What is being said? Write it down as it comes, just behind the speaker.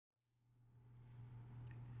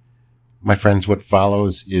My friends, what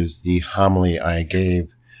follows is the homily I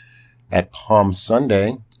gave at Palm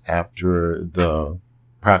Sunday after the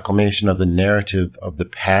proclamation of the narrative of the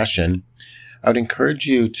Passion. I would encourage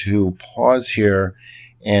you to pause here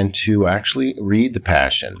and to actually read the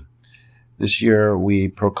Passion. This year we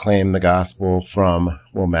proclaim the gospel from,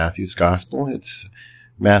 Matthew's gospel. It's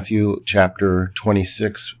Matthew chapter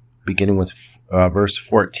 26, beginning with verse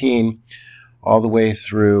 14, all the way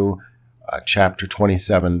through chapter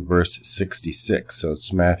 27, verse 66. So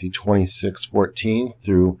it's Matthew 26:14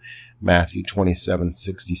 through Matthew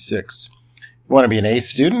 27:66. If you want to be an A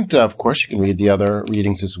student, of course, you can read the other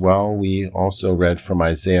readings as well. We also read from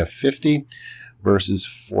Isaiah 50, verses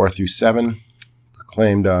 4 through 7,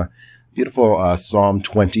 proclaimed beautiful Psalm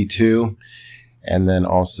 22, and then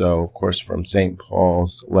also, of course, from St.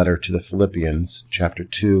 Paul's letter to the Philippians, chapter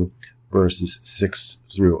 2, verses 6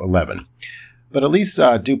 through 11. But at least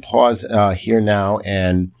do pause here now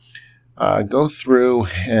and go through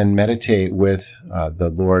and meditate with the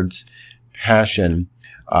Lord's Passion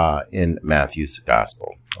in Matthew's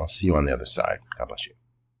Gospel. I'll see you on the other side. God bless you.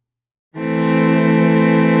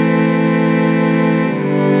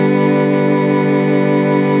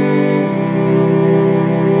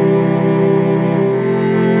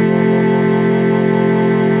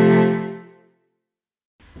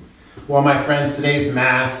 Well, my friends, today's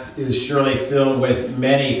Mass is surely filled with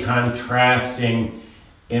many contrasting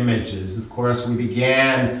images. Of course, we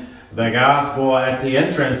began the Gospel at the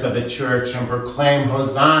entrance of the church and proclaimed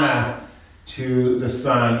Hosanna to the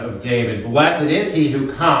Son of David. Blessed is he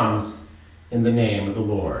who comes in the name of the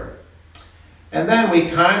Lord. And then we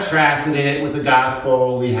contrasted it with the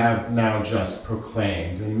Gospel we have now just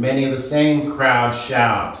proclaimed. And many of the same crowd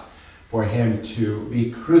shout for him to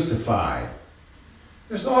be crucified.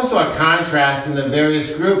 There's also a contrast in the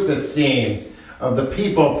various groups, it seems, of the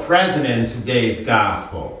people present in today's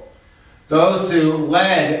gospel. Those who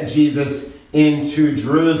led Jesus into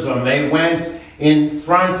Jerusalem, they went in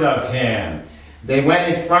front of him. They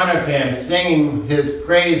went in front of him singing his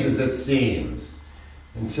praises, it seems,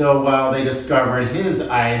 until, they discovered his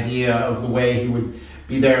idea of the way he would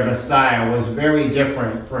be their Messiah was very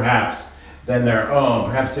different, perhaps, than their own.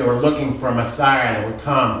 Perhaps they were looking for a Messiah that would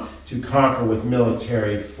come to conquer with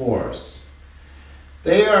military force.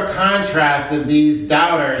 They are contrasted, these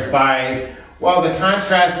doubters, by, the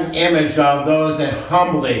contrasting image of those that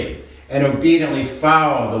humbly and obediently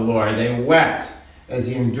followed the Lord. They wept as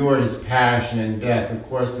he endured his passion and death. Of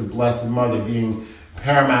course, the Blessed Mother being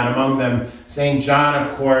paramount, among them St. John,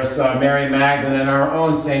 of course, Mary Magdalene, and our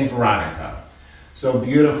own St. Veronica. So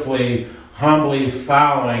beautifully, humbly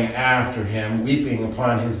following after him, weeping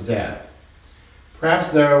upon his death.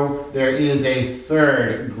 Perhaps, though, there is a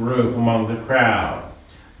third group among the crowd,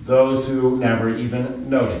 those who never even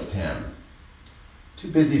noticed him. Too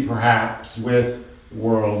busy, perhaps, with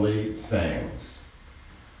worldly things.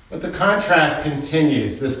 But the contrast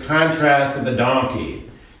continues, this contrast of the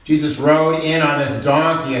donkey. Jesus rode in on this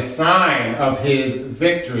donkey, a sign of his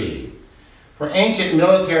victory. For ancient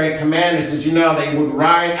military commanders, as you know, they would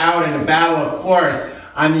ride out into battle, of course,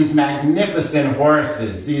 on these magnificent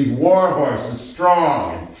horses, these war horses,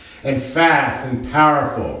 strong and fast and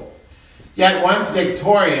powerful. Yet once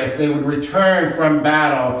victorious, they would return from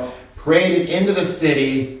battle, paraded into the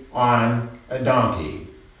city on a donkey.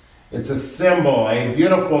 It's a symbol, a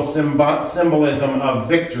beautiful symbolism of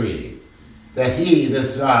victory, that he,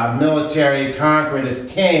 this military conqueror, this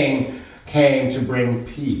king, came to bring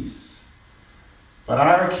peace. But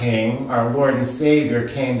our King, our Lord and Savior,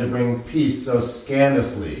 came to bring peace so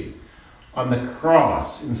scandalously on the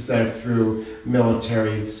cross instead of through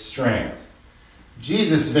military strength.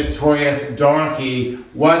 Jesus' victorious donkey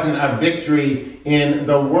wasn't a victory in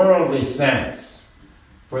the worldly sense,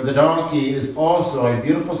 for the donkey is also a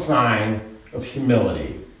beautiful sign of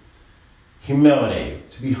humility. Humility,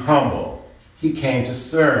 to be humble. He came to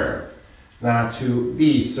serve, not to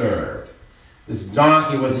be served. This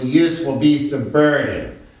donkey was a useful beast of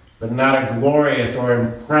burden, but not a glorious or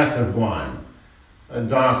impressive one. A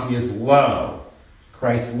donkey is low.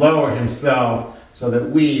 Christ lowered himself so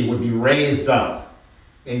that we would be raised up.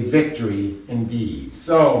 A victory indeed.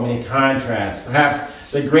 So many contrasts. Perhaps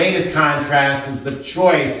the greatest contrast is the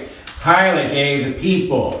choice Pilate gave the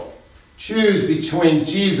people. Choose between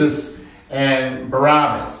Jesus and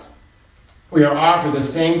Barabbas. We are offered the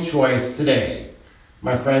same choice today.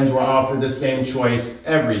 My friends, we're offered the same choice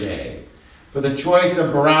every day. For the choice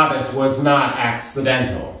of Barabbas was not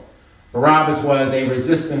accidental. Barabbas was a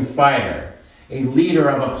resistant fighter, a leader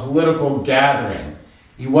of a political gathering.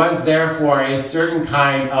 He was therefore a certain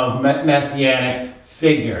kind of messianic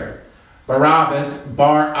figure. Bar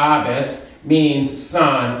Abbas means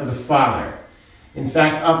Son of the Father. In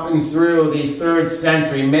fact, up and through the 3rd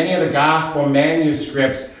century, many of the gospel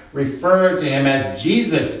manuscripts referred to him as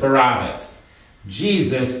Jesus Barabbas,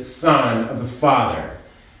 Jesus, Son of the Father,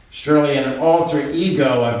 surely an alter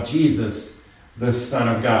ego of Jesus, the Son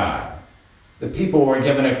of God. The people were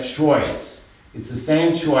given a choice. It's the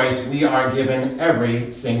same choice we are given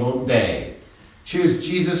every single day. Choose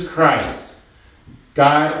Jesus Christ,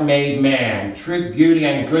 God made man, truth, beauty,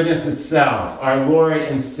 and goodness itself, our Lord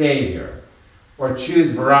and Savior. Or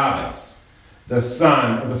choose Barabbas, the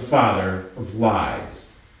son of the father of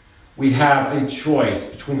lies. We have a choice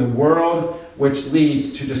between the world, which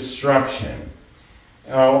leads to destruction,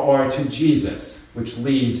 or to Jesus, which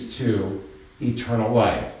leads to eternal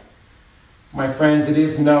life. My friends, it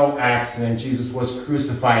is no accident Jesus was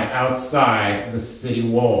crucified outside the city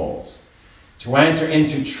walls to enter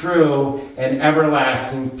into true and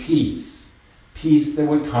everlasting peace, peace that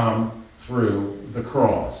would come through the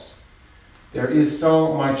cross. There is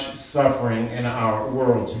so much suffering in our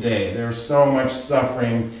world today. There is so much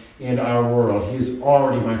suffering in our world. He has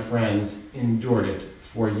already, my friends, endured it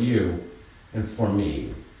for you and for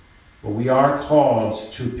me. But we are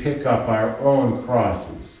called to pick up our own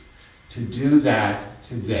crosses, to do that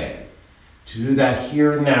today, to do that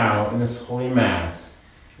here and now in this Holy Mass,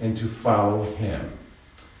 and to follow him.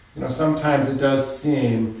 You know, sometimes it does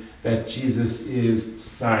seem that Jesus is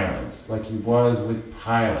silent, like he was with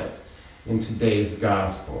Pilate in today's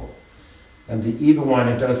gospel. And the evil one,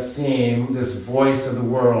 it does seem, this voice of the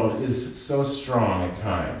world is so strong at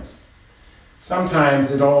times.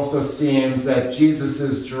 Sometimes it also seems that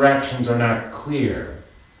Jesus' directions are not clear.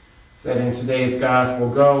 It said in today's gospel,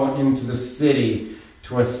 go into the city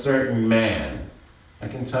to a certain man. I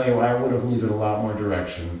can tell you I would have needed a lot more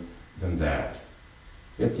direction than that.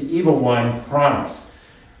 Yet the evil one prompts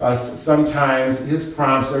us sometimes. His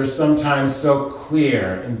prompts are sometimes so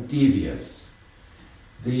clear and devious.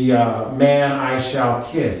 The man I shall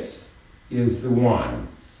kiss is the one.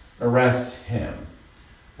 Arrest him.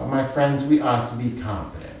 But my friends, we ought to be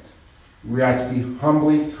confident. We ought to be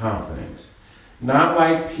humbly confident. Not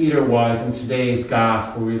like Peter was in today's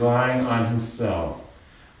gospel, relying on himself,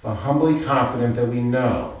 but humbly confident that we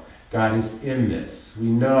know God is in this. We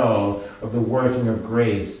know of the working of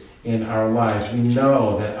grace in our lives. We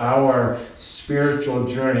know that our spiritual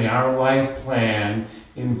journey, our life plan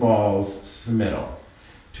involves submittal,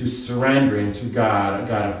 to surrendering to God, a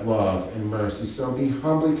God of love and mercy. So be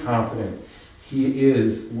humbly confident. He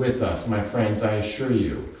is with us, my friends, I assure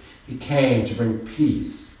you. He came to bring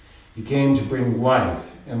peace. He came to bring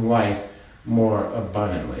life, and life more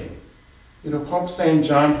abundantly. You know, Pope St.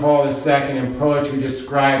 John Paul II in poetry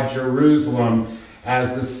described Jerusalem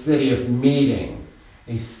as the city of meeting,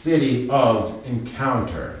 a city of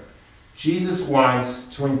encounter. Jesus wants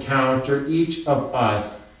to encounter each of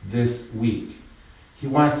us this week. He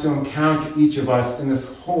wants to encounter each of us in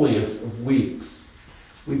this holiest of weeks.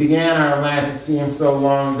 We began our Lent, it seems so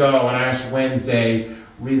long ago, on Ash Wednesday,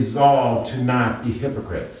 resolved to not be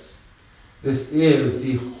hypocrites. This is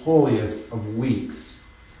the holiest of weeks.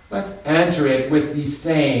 Let's enter it with the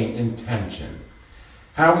same intention.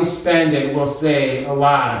 How we spend it will say a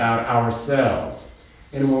lot about ourselves,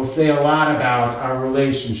 and will say a lot about our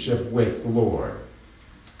relationship with the Lord.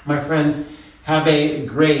 My friends, have a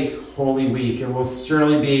great Holy Week. It will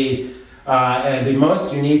surely be the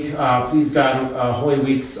most unique, please God, Holy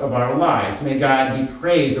Weeks of our lives. May God be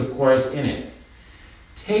praised, of course, in it.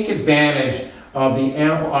 Take advantage of the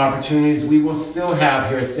ample opportunities we will still have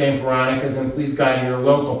here at St. Veronica's, and please God, in your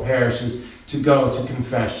local parishes, to go to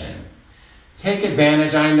confession. Take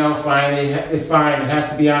advantage, I know it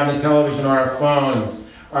has to be on the television or our phones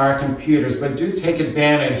or our computers, but do take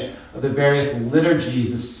advantage of the various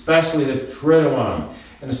liturgies, especially the Triduum,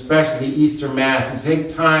 and especially the Easter Mass, and take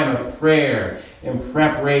time of prayer and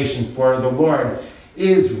preparation, for the Lord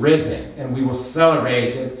is risen, and we will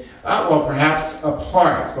celebrate it, perhaps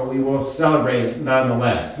apart, but we will celebrate it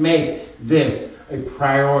nonetheless. Make this a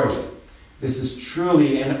priority. This is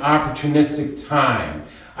truly an opportunistic time.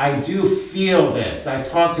 I do feel this. I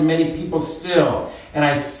talk to many people still, and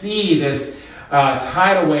I see this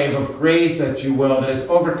tidal wave of grace, that you will, that is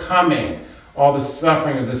overcoming all the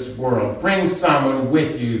suffering of this world. Bring someone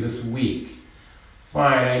with you this week.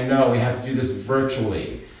 Fine, I know we have to do this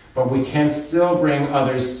virtually, but we can still bring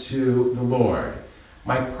others to the Lord.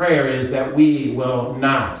 My prayer is that we will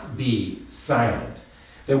not be silent,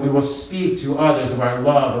 that we will speak to others of our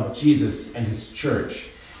love of Jesus and his church,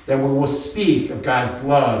 that we will speak of God's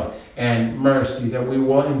love and mercy, that we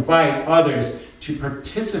will invite others to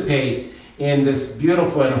participate in this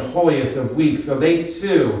beautiful and holiest of weeks, so they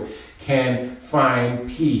too can find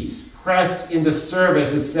peace. Pressed into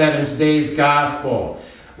service, it said in today's gospel.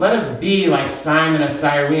 Let us be like Simon of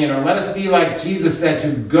Cyrene, or let us be like Jesus said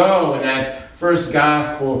to go in that first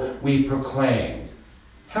gospel we proclaimed.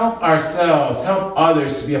 Help ourselves, help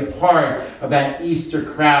others to be a part of that Easter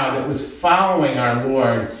crowd that was following our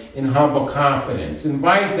Lord in humble confidence.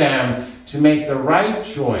 Invite them to make the right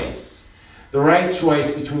choice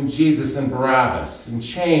between Jesus and Barabbas, and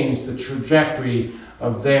change the trajectory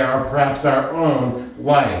of their, or perhaps our own,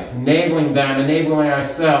 life, enabling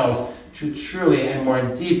ourselves to truly and more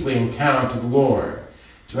deeply encounter the Lord,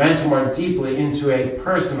 to enter more deeply into a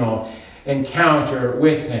personal encounter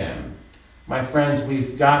with him. My friends,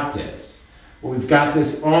 we've got this. But we've got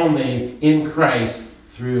this only in Christ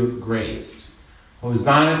through grace.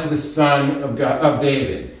 Hosanna to the Son of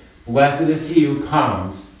David. Blessed is he who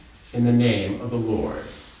comes in the name of the Lord.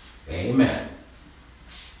 Amen.